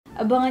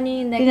Abangan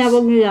niyo yung next...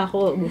 Tinawag nila ako.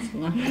 Gusto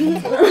nga.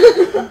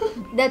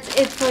 That's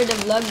it for the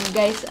vlog,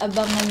 guys.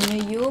 Abangan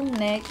niyo yung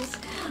next...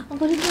 Ang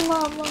kulit ng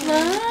mama.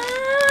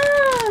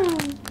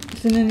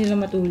 Gusto na nila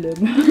matulog.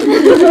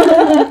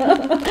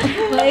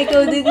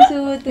 Ikaw din gusto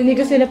matulog. Hindi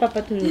ko sila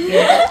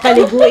papatulogin.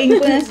 Paliguin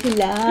ko na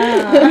sila.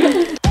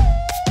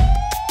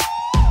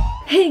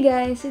 Hey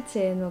guys, it's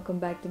Chelseah and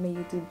welcome back to my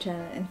YouTube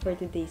channel. And for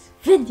today's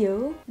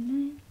video,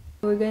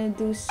 we're gonna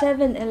do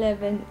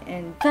 7-Eleven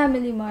and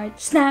Family Mart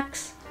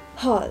snacks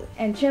haul.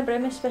 And syempre,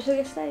 may special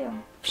guest tayo.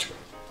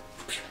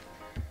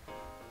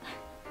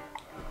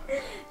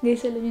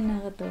 Guys, alam niyo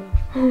nakakatawa.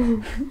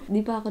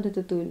 Di pa ako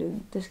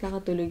natutulog. Tapos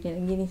kakatulog niya.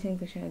 Ginising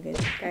ko siya agad.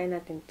 Kaya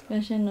natin to.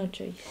 Wala siya no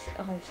choice.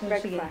 Okay, so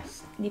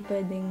Breakfast. sige. Di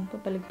pwedeng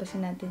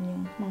papalagpasin natin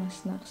yung mga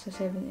snacks sa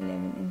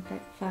 7-Eleven and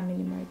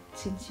Family Mart.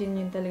 Since yun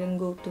yung talagang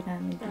go-to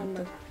namin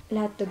dito.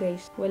 Lahat to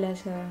guys, wala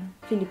sa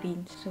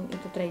Philippines. So,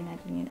 ito try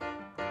natin yun.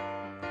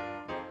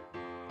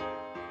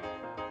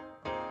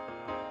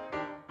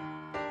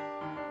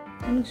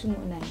 Anong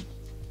sumuunan?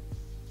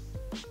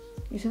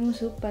 Gusto mo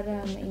soup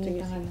para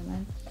mainit ka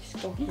naman?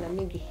 Gusto ko,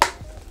 lamig eh.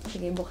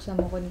 Sige, buksan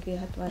mo ko yung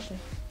hot water.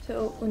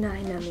 So,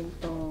 unahin namin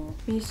to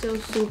miso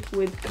soup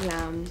with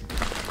clam.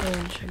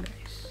 Ayan siya,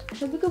 guys.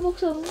 Sabi ko,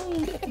 buksan mo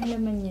eh. Ang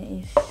laman niya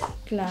is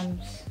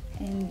clams.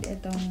 And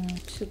itong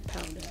Soup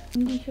powder.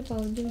 hindi siya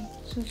powder.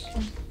 Sauce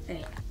siya.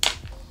 Ay.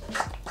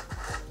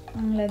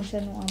 Ang lansa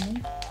nung amoy.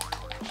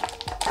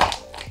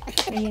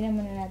 Lagyan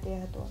naman na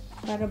natin ito.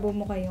 Para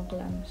bumuka yung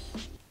clams.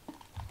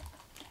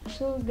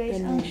 So guys,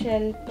 ang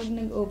shell, pag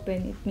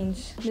nag-open, it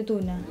means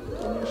luto na.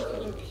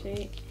 Sarap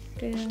siya.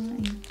 Kaya nga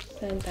eh.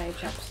 Saan tayo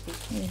chopstick?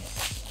 Yes.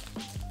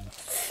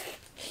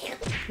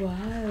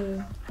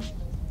 Wow!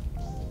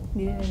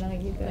 Hindi na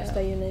nakikita.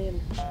 Basta yun na yun.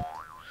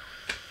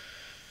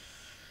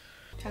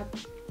 Chop.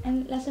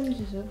 Ang lasa mo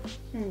suso?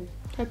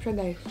 Chop siya,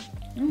 guys.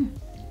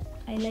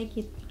 I like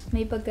it.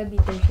 May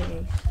pagka-bitter siya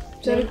guys.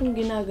 Sorry kung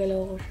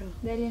ginagalaw ko siya.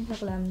 Dahil yan sa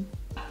clam.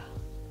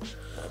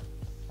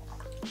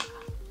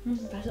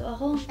 Pasok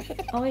ako.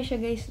 Okay siya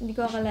guys. Hindi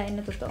ko akalain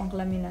na totoong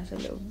clam yung nasa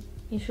loob.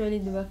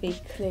 Usually, di ba,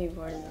 fake?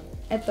 Flavor lang.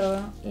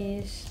 Ito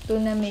is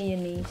tuna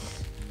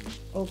mayonnaise.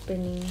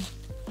 Opening.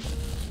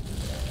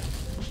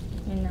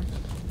 Yun na.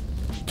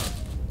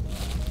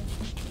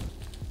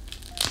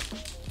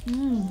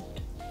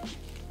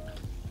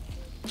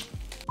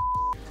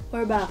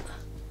 We're back.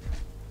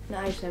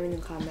 Naayos namin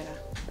yung camera.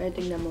 Pero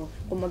tignan mo,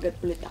 kumagat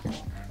ulit ako.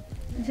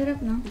 Ang sarap,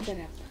 no? Ang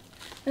sarap.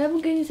 Wala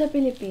bang ganyan sa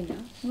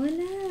Pilipinas?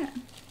 Wala.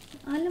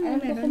 Alam mo, Alam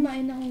ko meron.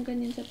 kumain akong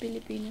ganyan sa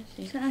Pilipinas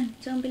eh. Saan?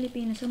 Saan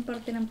Pilipinas? Saan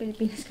parte ng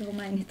Pilipinas ka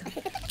kumain ito?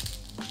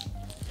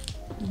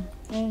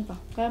 Ayun pa.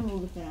 Kaya mo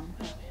gusto lang.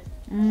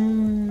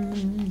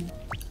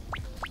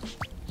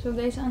 So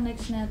guys, ang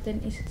next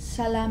natin is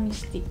salami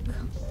stick.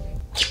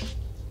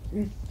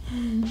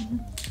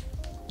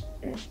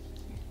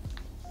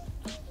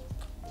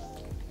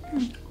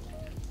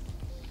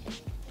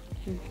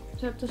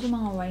 Sarap to sa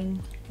mga wine.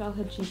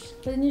 Tsaka sa cheese.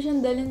 Pwede nyo siyang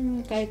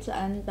dalhin kahit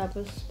saan.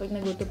 Tapos pag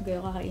nagutom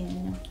kayo,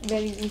 kakainin nyo.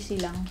 Very easy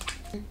lang.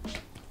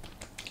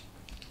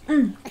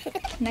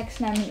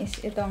 Next namin is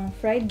itong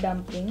fried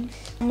dumplings.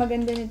 Ang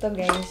maganda nito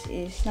guys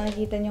is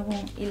nakikita nyo kung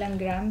ilang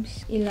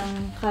grams,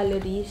 ilang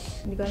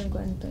calories. Hindi ko alam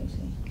kung ano ito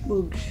isa eh.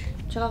 Boobs.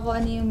 Tsaka kung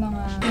ano yung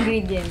mga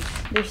ingredients.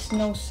 There's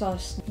no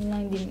sauce. Yun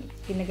lang hindi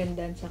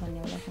pinagandaan sa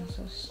kanya. Wala siyang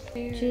sauce.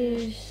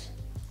 Cheers!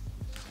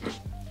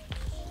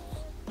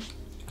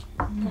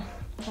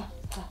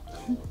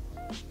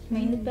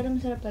 Mainit pero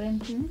masarap pa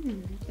rin.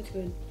 That's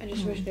good. I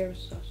just wish there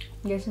was sauce.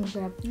 Guys,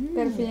 masarap.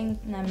 Pero feeling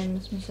namin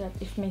mas masarap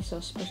if may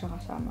sauce pa siya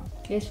kasama.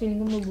 Guys, feeling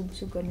ko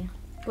mabubusog ka niya.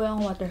 Kuya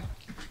ang water.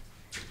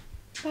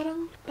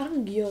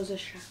 Parang gyoza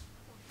siya.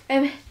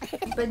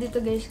 Pwede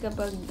to guys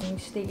kapag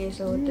stay kayo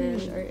sa hotel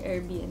or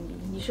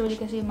Airbnb. Usually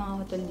kasi yung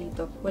mga hotel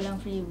dito, walang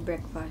free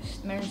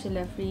breakfast. Meron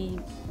sila free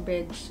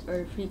breads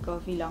or free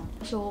coffee lang.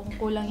 So,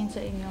 kung kulang yun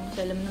sa inyo,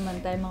 kasi alam naman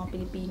tayo mga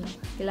Pilipino,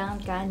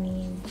 kailangan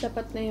kanin.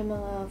 Sapat na yung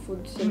mga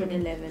food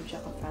 7-Eleven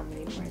tsaka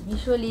Family Mart.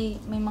 Usually,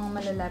 may mga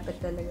malalapit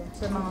talaga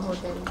sa mga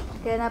hotel.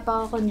 Kaya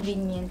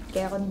napaka-convenient.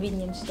 Kaya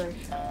convenience store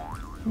siya.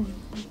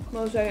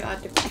 Mausa yung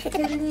ate ko.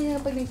 Kasi rin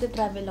pag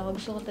nagta-travel ako,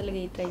 gusto ko talaga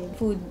i-try yung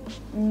food,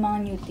 yung mga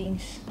new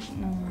things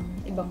ng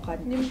ibang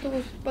country. Hindi mo to,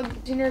 pag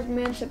sinerve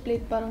mo yan sa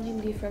plate, parang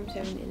hindi from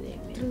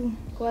 7-Eleven. True.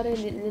 Kuwari,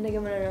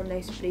 nilagyan mo na ng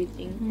nice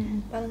plating.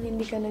 Parang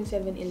hindi ka ng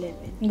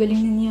 7-Eleven.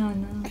 Galing na niya,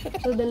 no?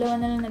 So, dalawa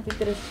na lang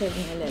natitira sa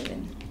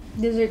 7-Eleven.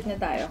 Dessert na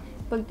tayo.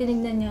 Pag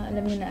tinignan niyo,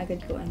 alam niyo na agad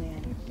kung ano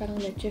yan.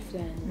 Parang leche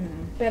flan.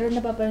 Pero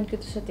napapanood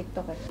ko to sa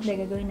TikTok eh.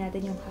 Hindi, gagawin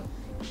natin yung hack.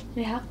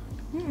 May hack?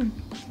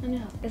 Ano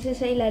hack? Kasi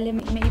sa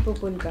ilalim, may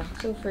ipupul ka.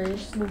 So,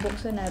 first,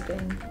 bubuksan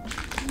natin.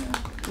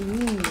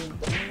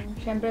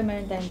 Siyempre,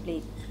 meron tayong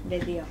plate.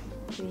 Ready ako.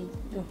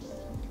 3,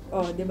 2.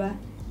 Oh, diba?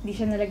 Hindi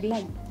siya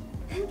nalaglag.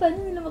 Paano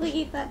nila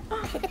makikita?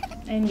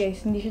 Ayun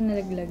guys, hindi siya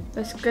nalaglag.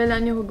 Tapos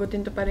kailangan nyo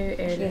hugutin to para yung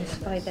airline. Yes,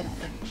 pakita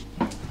natin.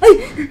 Ay!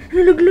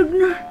 Nalaglag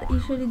na!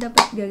 Usually,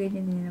 dapat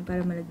gaganyan din na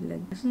para malaglag.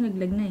 Kasi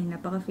nalaglag na eh.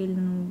 Napaka-fail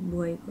ng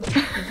buhay ko.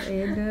 Tapos,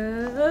 ayan na.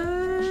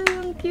 Ay,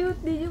 ang cute!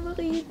 Di nyo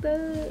makita.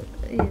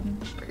 Ayan.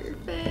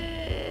 Perfect!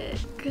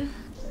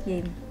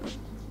 Game.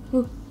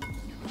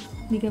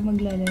 Hindi ka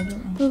maglalaro.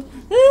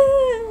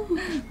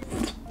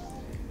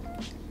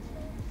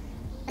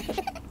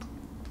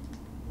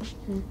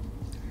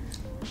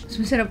 Mas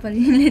masarap pa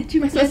rin yung leche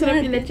Mas flan masarap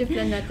yung natin. leche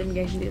flan natin,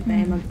 guys. Hindi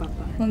tayo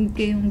magpapa. Huwag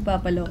kayong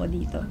papaloko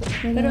dito.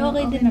 Pero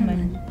okay din naman.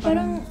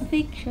 Parang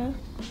fake siya.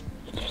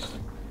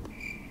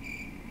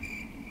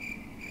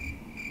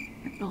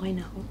 Okay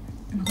na ako.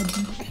 Ako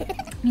din.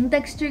 Yung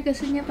texture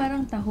kasi niya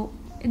parang taho.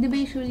 Eh, di ba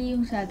usually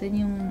yung sa atin,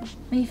 yung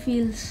may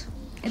feels.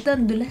 Ito,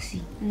 ang dulas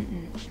eh.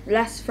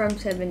 Last from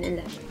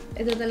 7-Eleven.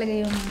 Ito talaga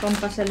yung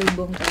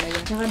pampasalubong talaga.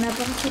 Tsaka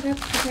napakasarap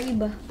sa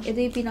iba. Ito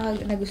yung pinaka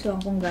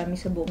nagustuhan kong gami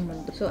sa buong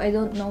mundo. So, I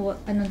don't know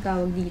anong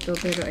tawag dito,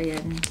 pero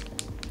ayan.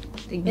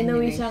 Tignan niyo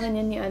Inawi guys. sa akin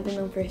yan ni ate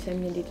nung first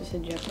time niya dito sa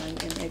Japan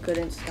and I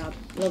couldn't stop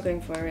looking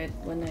for it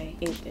when I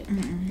ate it.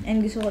 And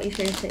gusto ko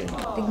i-share sa inyo.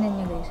 Tignan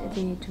niyo guys, ito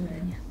yung itsura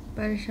niya.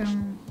 Para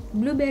siyang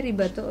blueberry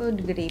ba to o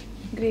grape?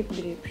 Grape.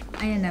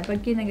 Ayan na,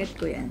 pag kinagat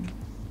ko yan.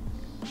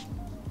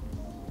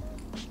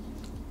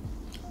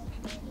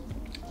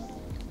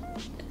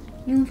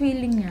 Yung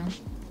feeling niya,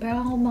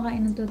 parang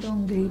kumakain ng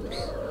totoong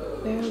grapes.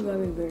 Pero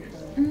gummy version.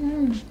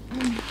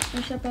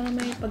 Ano siya parang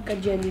may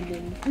pagka-jelly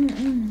din.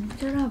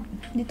 Sarap.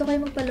 Dito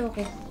kayo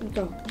magpaloko.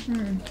 Ito.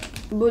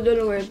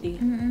 Budol worthy.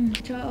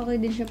 Tsaka okay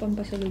din siya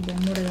pampasalubong.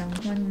 Mura lang.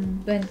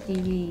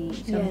 120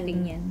 something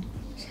yan.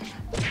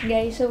 Sarap.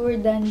 Guys, so we're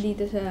done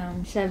dito sa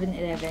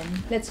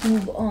 7-Eleven. Let's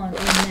move on to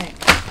the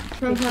next.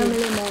 From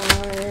Family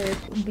Mart.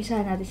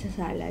 Umpisa natin sa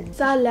salad.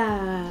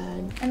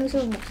 Salad. Ano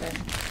sa buksan?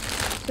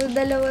 So,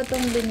 dalawa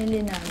tong binili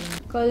namin.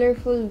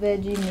 Colorful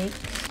veggie mix.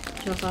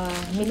 Tsaka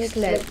mixed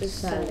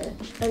lettuce salad.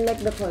 I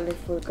like the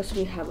colorful because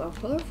we have a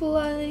colorful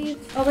life.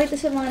 Okay to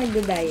sa mga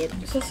nagda-diet.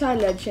 Sa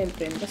salad,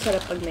 syempre,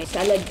 masarap pag may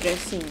salad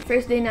dressing.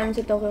 First day namin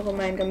sa Tokyo,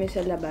 kumain kami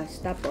sa labas.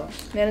 Tapos,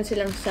 meron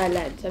silang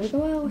salad. Sabi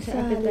ko, wow, Sa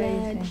salad.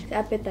 appetizer. Sa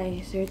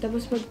appetizer.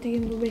 Tapos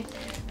pagtingin ko,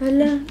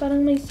 hala,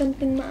 parang may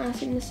something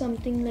maasim na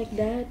something like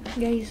that.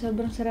 Guys,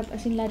 sobrang sarap.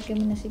 As in, lahat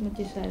kami nasimot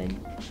yung salad.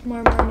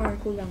 Mar,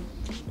 kulang.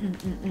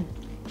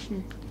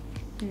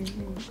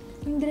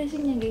 Yung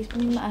dressing niya, guys,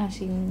 may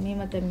maasim, may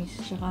matamis,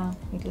 tsaka,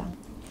 wait lang.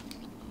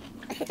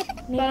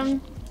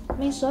 Parang,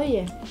 may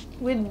soy eh.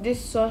 With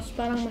this sauce,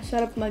 parang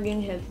masarap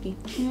maging healthy.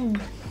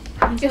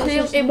 May Kasi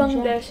yung sauces ibang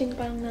din siya. dressing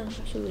parang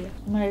nakakasuya.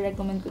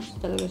 Marirecommend ko ito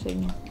talaga sa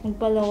inyo.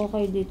 Magpalako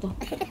kayo dito.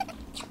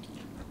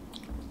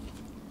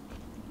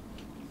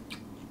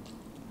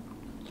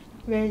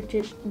 Very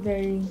cheap,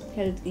 very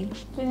healthy.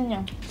 Tignan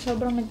niyo,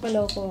 sobrang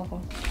nagpaloko ako.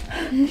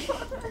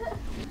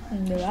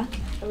 Diba?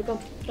 Sabi ko,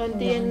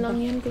 20 yen lang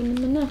yan, kunin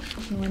mo na.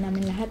 Inuha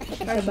namin lahat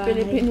sa Para sa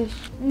bahay. Pilipinas.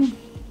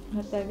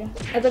 Talaga.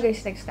 Ito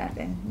guys, next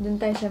natin. Doon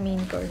tayo sa main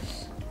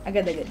course.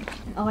 Agad-agad.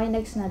 Okay,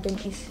 next natin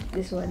is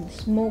this one.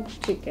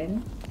 Smoked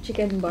chicken.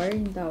 Chicken bar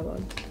yung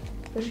tawag.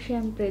 Pero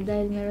syempre,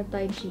 dahil meron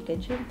tayong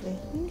chicken, syempre,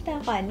 hindi tayo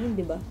kanin,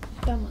 di ba?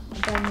 Tama.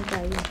 Kanin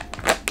tayo.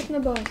 Ba't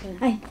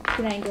nabawasan? Ay,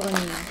 kinain ko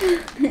kanina.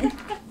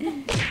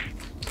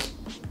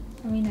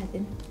 Amoy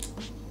natin.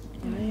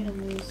 Ay,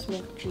 amoy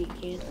smoked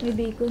chicken. May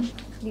bacon.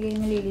 Hindi kayo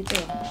nalilito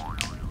ah.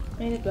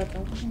 Mainit ba ito?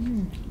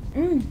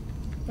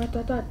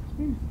 Wat.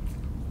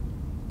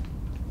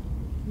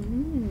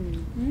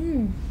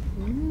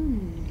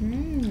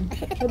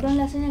 Sobrang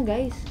lasa niya,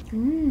 guys.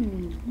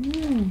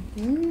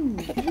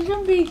 Kasi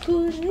siyang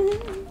bacon.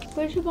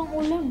 Pwede siya pang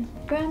ulam.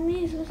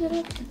 Promise,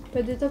 masarap.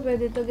 Pwede to,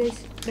 guys.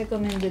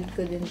 Recommended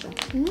ko din to.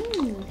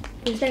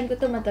 First time ko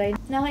to matry.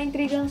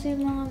 Naka-intriga kasi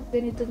yung mga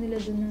ganito nila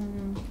dun na...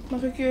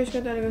 Makikurious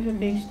ka talaga sa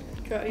taste.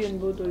 Kaya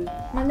yun, budol.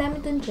 Madami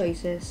tong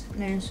choices.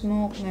 Meron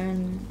smoke,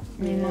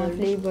 may mga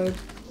flavored,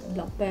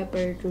 black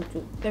pepper,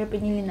 chuchu. Pero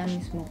pinili namin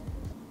smoke.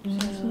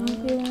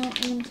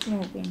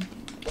 Smoking.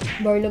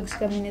 Barlogs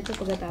kami nito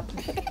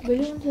pagkatapos.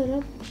 Bali, ang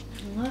sarap.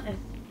 Nga eh.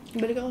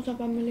 Balik ako sa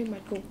Family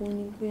Mart,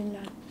 kukunin ko yung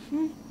lahat.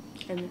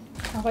 Ano?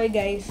 Okay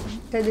guys,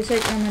 sa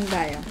dessert naman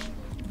tayo.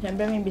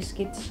 Siyempre may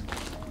biscuits.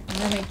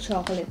 May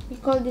chocolate. We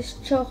call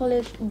this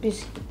chocolate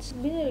biscuits.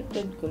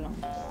 Binaliktad ko lang.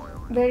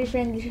 Very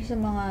friendly siya sa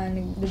mga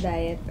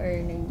nagda-diet or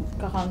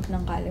nagka-count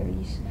ng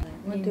calories.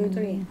 1, 2,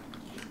 3.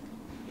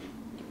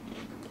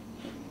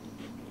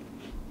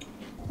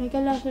 May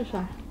kalasa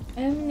siya.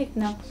 Ayaw mo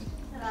knickknacks.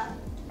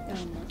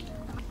 Tama.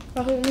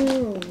 Bakit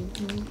mo?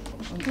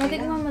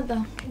 Matikman mo to.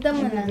 Kita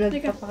mo na.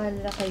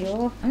 Nagpapakalala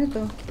kayo. Ano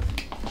to?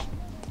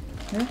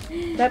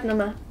 Tap na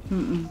ma.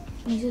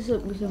 May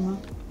susot. Gusto mo?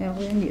 Kaya ko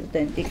hindi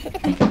authentic.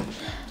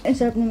 Ang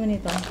sarap naman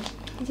ito.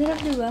 Ang sarap,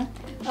 diba?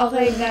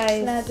 Okay,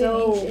 guys, Natin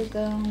so- is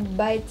itong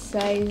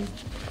bite-sized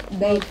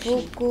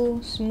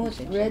Daifuku smooth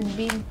red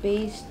bean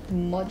paste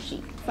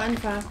mochi. Fun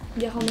fact,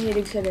 hindi ako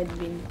mahilig sa red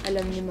bean.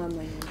 Alam ni mama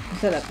yun. Ang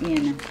sarap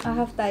niya na.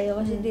 Half tayo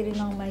kasi di rin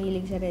ako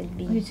mahilig sa red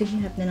bean. Uy, sige,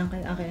 half na lang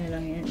kayo. Akin na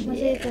lang yan.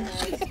 Masaya ito.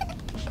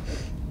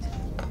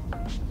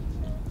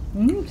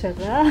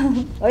 Sarap.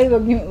 Ay,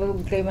 wag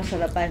kayo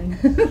masarapan.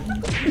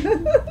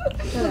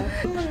 Sarap.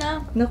 Ano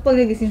na? Naku, pag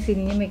nagising si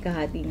Nina, may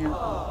kahati na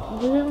ako.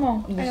 Gusto mo?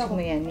 Gusto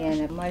mo yan.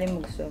 Mali mo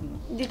gusto mo.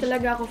 Hindi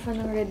talaga ako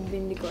fan ng red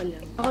bean, hindi ko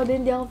alam. Ako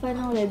din, di ako fan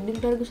ng red bean,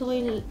 pero gusto ko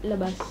yung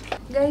labas.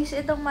 Guys,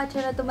 itong matcha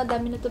na to,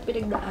 madami na to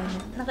pinagdaanan.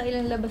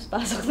 Nakailang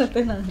labas-pasok na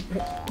to ng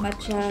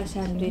matcha,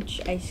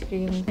 sandwich, ice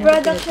cream.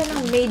 Product siya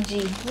ng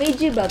Meiji.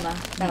 Meiji ba ma?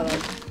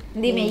 Tawag.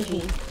 Hindi Meiji.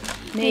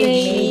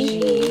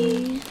 Meiji.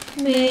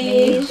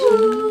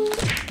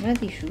 Wala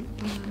tissue?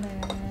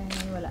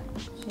 Wala.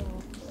 So,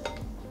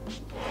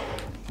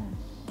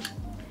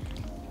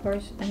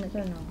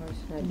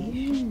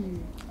 horseradish.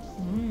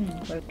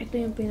 Ito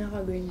yung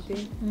pinaka-green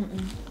tea.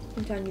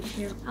 Yung sandwich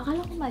niya.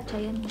 akala ko matcha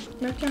yan.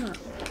 Matcha nga.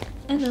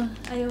 Ano?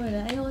 Ayaw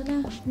na.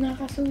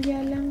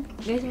 Nakakasuya lang.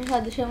 Guys,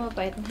 masyado siya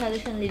mapait. Masyado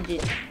siyang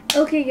legit.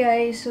 Okay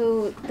guys,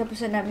 so tapos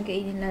na namin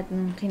kainin lahat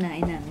ng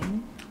kinain namin.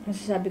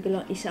 Masasabi ko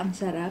lang, isa ang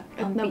sarap.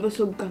 At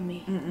nabusog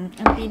kami.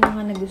 Ang pinaka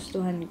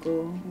nagustuhan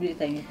ko Bili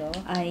tayo nito.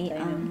 ay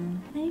ang...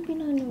 Ay, yung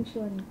pinaka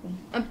nagustuhan ko.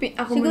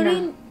 Ako Siguro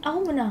muna. ako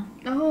muna.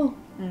 Ako.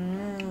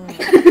 Mm.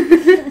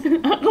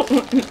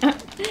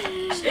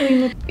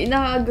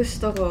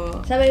 Pinaka-gusto ko.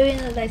 Sabay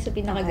na tayo sa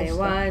pinaka Okay,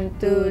 gusto.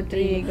 1, 2,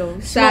 3, go.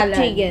 Smoked Salad.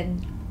 chicken.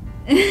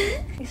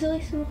 Gusto ko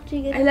yung smoked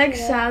chicken. I like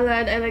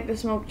salad. I like the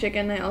smoked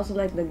chicken. I also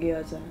like the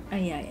gyoza.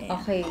 Ay.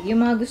 Okay,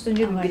 yung mga gusto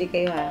nyo, bibili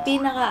kayo ha.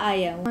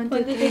 Pinaka-ayaw. 1, 2,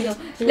 3, go.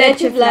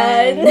 Leche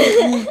flan.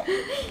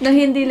 Na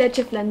hindi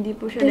leche flan. Di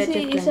po siya leche Kasi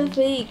flan. isa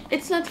fake.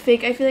 It's not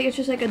fake. I feel like it's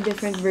just like a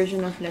different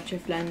version of leche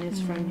flan. It's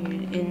from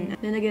here.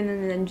 Nalagyan na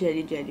nilang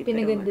jelly. pero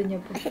Pinaganda wala. niya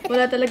po.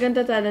 Wala talagang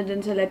tatala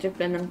dun sa leche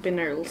flan ng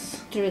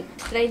pinarls. Truth.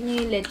 Try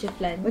niyo yung leche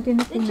flan. Ba't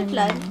tinatingnan Leche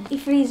flan,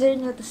 i-freezer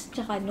nyo, tapos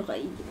tsaka nyo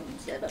kainin.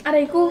 Sarap.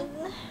 Aray ko!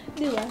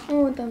 Di ba?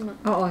 Oo, tama.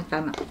 Oo,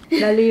 tama.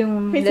 Lalo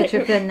yung leche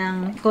flan ng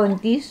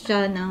Contis,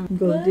 siya ng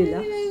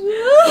Goldilocks.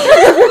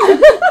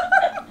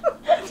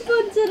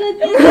 Sponsoran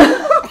niya.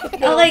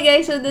 Okay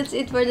guys, so that's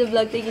it for the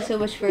vlog. Thank you so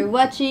much for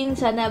watching.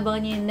 Sana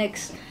abangan niyo yung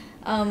next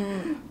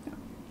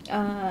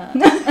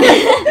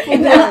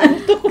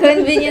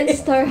convenience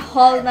store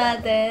haul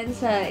natin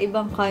sa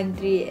ibang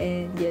country.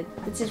 And yun,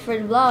 that's it for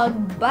the vlog.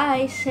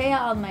 Bye! See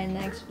ya on my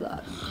next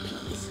vlog.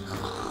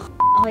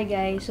 Okay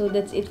guys, so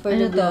that's it for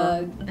the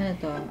vlog. Ano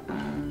to?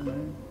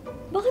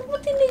 Bakit mo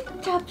tinay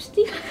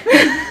chopstick?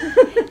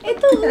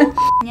 Ito.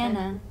 Yan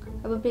ah.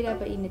 Habang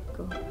pinapainit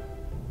ko.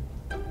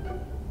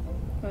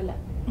 Wala.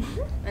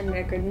 On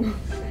record mo.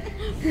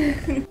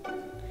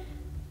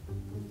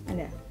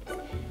 Ano?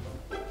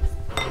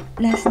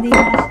 Last day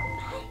na.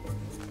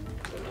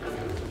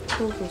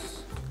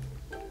 Focus.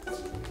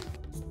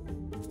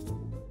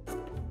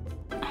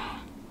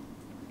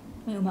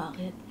 May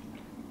umaakit.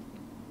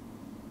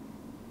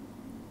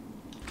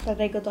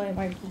 Tatry ko to kay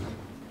Marky.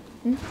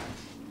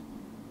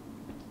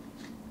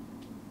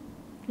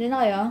 Diyan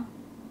na kayo?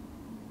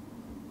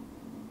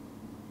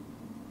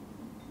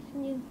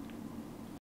 Saan yun?